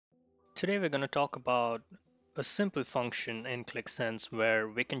Today we're going to talk about a simple function in Qlik Sense where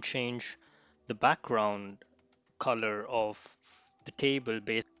we can change the background color of the table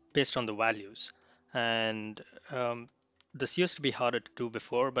based on the values. And this used to be harder to do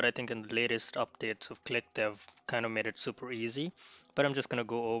before, but I think in the latest updates of Qlik, they've kind of made it super easy. But I'm just going to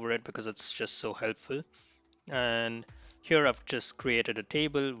go over it because it's just so helpful. And here I've just created a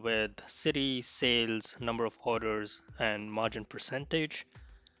table with city, sales, number of orders, and margin percentage.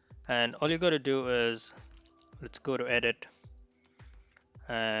 And all you got to do is let's go to edit,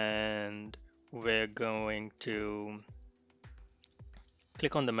 and we're going to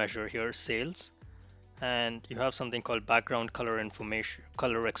click on the measure here, sales, and you have something called background color information,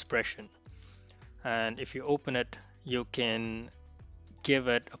 color expression. And if you open it, you can give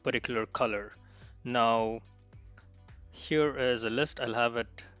it a particular color. Now, here is a list. I'll have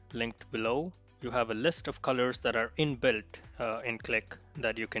it linked below. You have a list of colors that are inbuilt in Qlik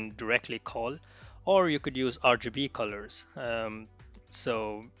that you can directly call, or you could use RGB colors.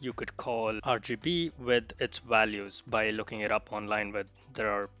 So you could call RGB with its values by looking it up online, but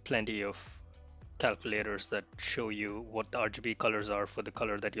there are plenty of calculators that show you what the RGB colors are for the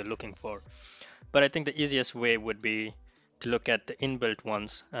color that you're looking for. But I think the easiest way would be to look at the inbuilt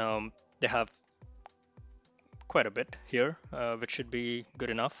ones. They have quite a bit here, which should be good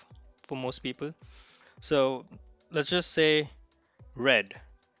enough for most people. So let's just say red,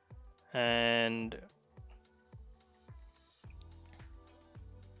 and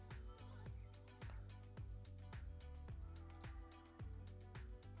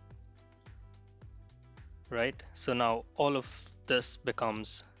right. So now all of this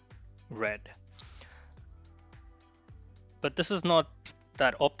becomes red. But this is not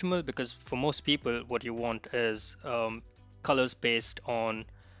that optimal because for most people, what you want is colors based on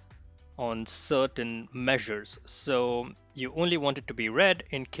certain measures. So you only want it to be red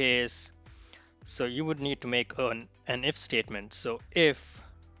in case. So you would need to make an if statement. So if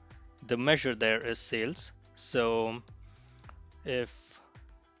the measure there is sales, so if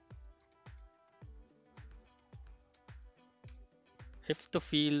the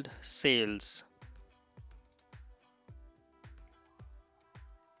field sales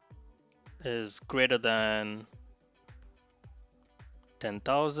is greater than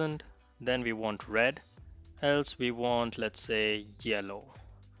 10,000, then we want red, else we want, let's say, yellow.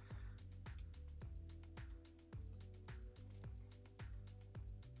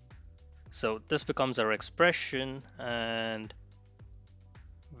 So this becomes our expression, and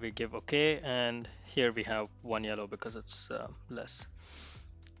we give OK, and here we have one yellow because it's less.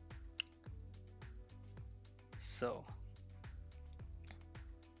 So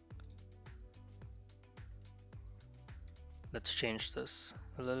let's change this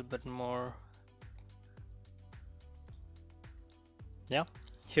a little bit more. Yeah,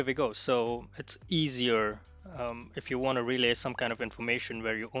 here we go. So it's easier if you want to relay some kind of information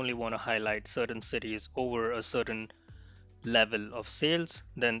where you only want to highlight certain cities over a certain level of sales,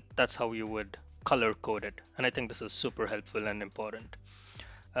 then that's how you would color code it. And I think this is super helpful and important.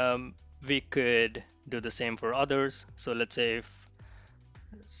 We could do the same for others. So let's say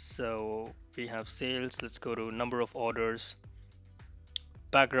so we have sales, let's go to number of orders,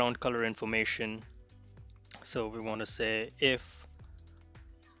 background color information. So we want to say if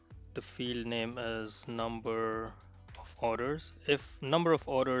the field name is number of orders, if number of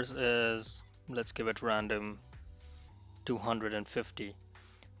orders is, let's give it random 250,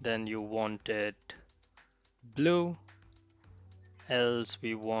 then you want it blue, else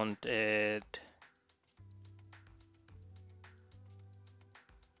we want it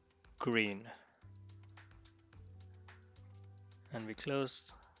green. And we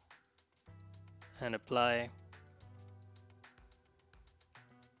close and apply.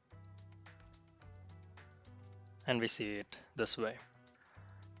 And we see it this way.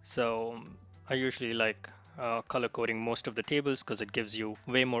 So I usually like color coding most of the tables because it gives you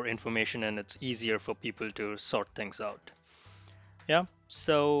way more information and it's easier for people to sort things out. Yeah,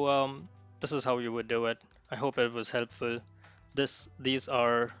 so this is how you would do it. I hope it was helpful. These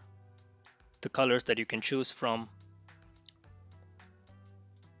are the colors that you can choose from.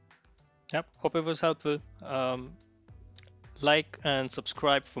 Yep, hope it was helpful. Like and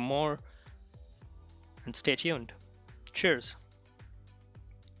subscribe for more, and stay tuned. Cheers.